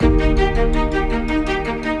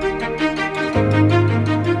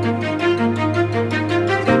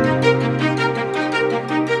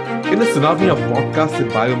tsunami of podcasts in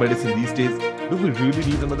biomedicine these days. Do we really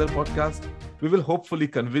need another podcast? We will hopefully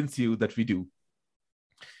convince you that we do.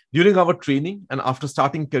 During our training and after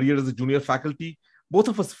starting career as a junior faculty, both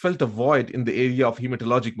of us felt a void in the area of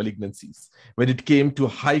hematologic malignancies when it came to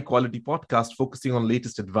a high-quality podcast focusing on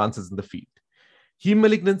latest advances in the field. Heme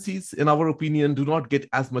malignancies, in our opinion, do not get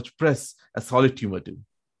as much press as solid tumor do.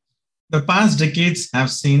 The past decades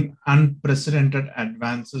have seen unprecedented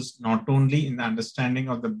advances not only in the understanding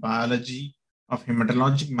of the biology of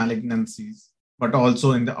hematologic malignancies, but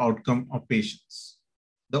also in the outcome of patients.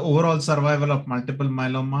 The overall survival of multiple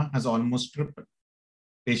myeloma has almost tripled.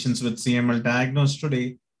 Patients with CML diagnosed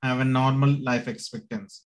today have a normal life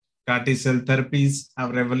expectancy. CAR T-cell therapies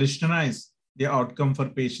have revolutionized the outcome for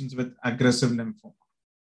patients with aggressive lymphoma.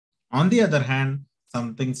 On the other hand,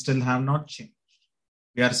 some things still have not changed.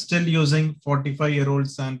 We are still using 45-year-old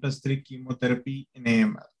 7+3 chemotherapy in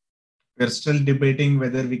AML. We are still debating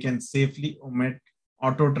whether we can safely omit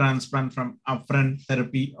auto-transplant from upfront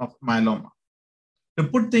therapy of myeloma. To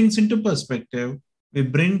put things into perspective, we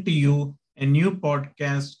bring to you a new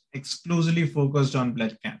podcast exclusively focused on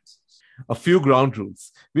blood cancers. A few ground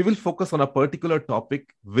rules. We will focus on a particular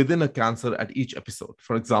topic within a cancer at each episode.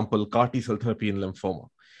 For example, CAR T-cell therapy in lymphoma.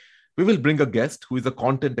 We will bring a guest who is a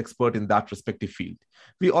content expert in that respective field.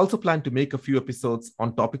 We also plan to make a few episodes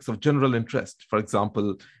on topics of general interest, for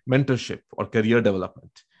example, mentorship or career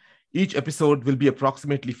development. Each episode will be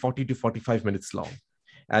approximately 40 to 45 minutes long,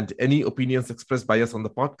 and any opinions expressed by us on the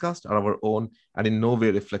podcast are our own and in no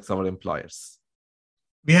way reflects our employers.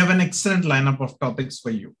 We have an excellent lineup of topics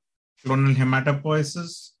for you. Clonal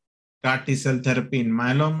hematopoiesis, CAR T-cell therapy in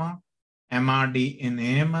myeloma, MRD in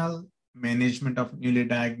AML, management of newly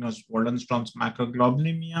diagnosed Waldenstrom's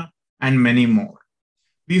macroglobulinemia, and many more.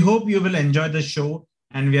 We hope you will enjoy the show,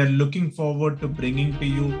 and we are looking forward to bringing to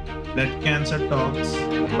you Blood Cancer Talks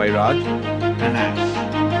by Raj and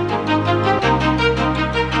Ash.